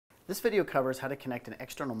This video covers how to connect an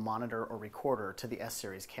external monitor or recorder to the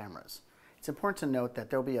S-Series cameras. It's important to note that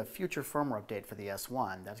there will be a future firmware update for the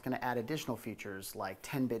S1 that's going to add additional features like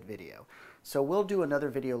 10-bit video. So we'll do another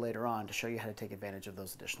video later on to show you how to take advantage of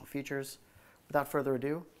those additional features. Without further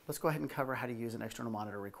ado, let's go ahead and cover how to use an external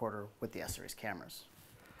monitor or recorder with the S-Series cameras.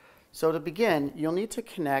 So to begin, you'll need to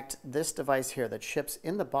connect this device here that ships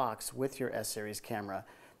in the box with your S-Series camera.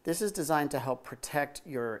 This is designed to help protect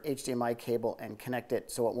your HDMI cable and connect it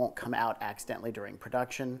so it won't come out accidentally during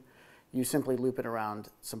production. You simply loop it around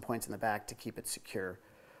some points in the back to keep it secure.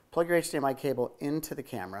 Plug your HDMI cable into the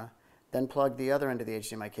camera, then plug the other end of the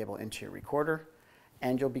HDMI cable into your recorder,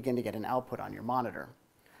 and you'll begin to get an output on your monitor.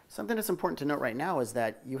 Something that's important to note right now is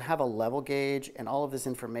that you have a level gauge and all of this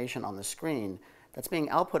information on the screen that's being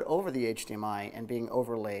output over the HDMI and being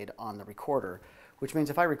overlaid on the recorder, which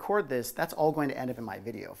means if I record this, that's all going to end up in my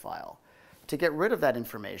video file. To get rid of that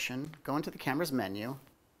information, go into the camera's menu,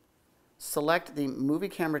 select the Movie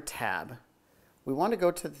Camera tab. We want to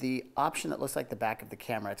go to the option that looks like the back of the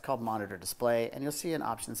camera. It's called Monitor Display, and you'll see an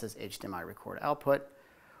option that says HDMI Record Output.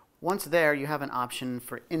 Once there, you have an option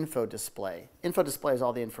for Info Display. Info Display is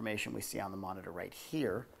all the information we see on the monitor right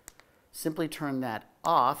here. Simply turn that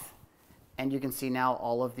off, and you can see now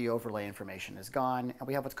all of the overlay information is gone, and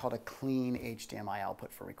we have what's called a clean HDMI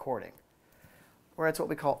output for recording, or it's what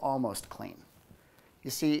we call almost clean. You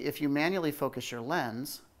see, if you manually focus your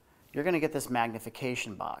lens, you're going to get this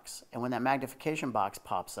magnification box, and when that magnification box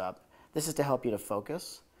pops up, this is to help you to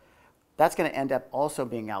focus. That's going to end up also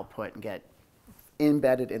being output and get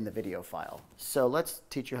embedded in the video file. So let's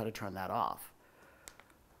teach you how to turn that off.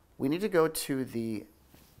 We need to go to the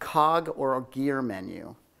cog or gear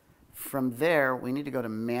menu. From there, we need to go to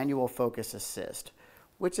Manual Focus Assist,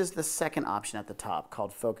 which is the second option at the top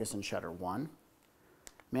called Focus and Shutter 1.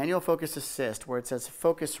 Manual Focus Assist, where it says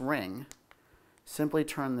Focus Ring, simply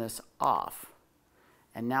turn this off.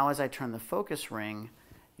 And now as I turn the focus ring,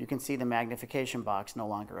 you can see the magnification box no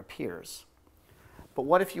longer appears. But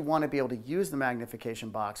what if you want to be able to use the magnification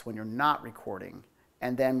box when you're not recording,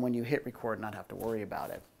 and then when you hit record, not have to worry about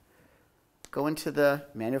it? Go into the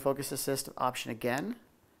Manual Focus Assist option again.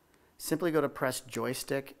 Simply go to Press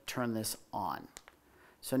Joystick, turn this on.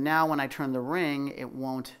 So now when I turn the ring, it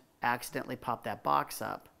won't accidentally pop that box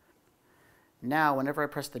up. Now whenever I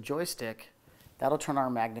press the joystick, that'll turn our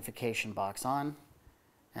magnification box on,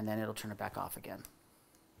 and then it'll turn it back off again.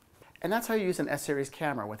 And that's how you use an S-Series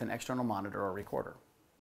camera with an external monitor or recorder.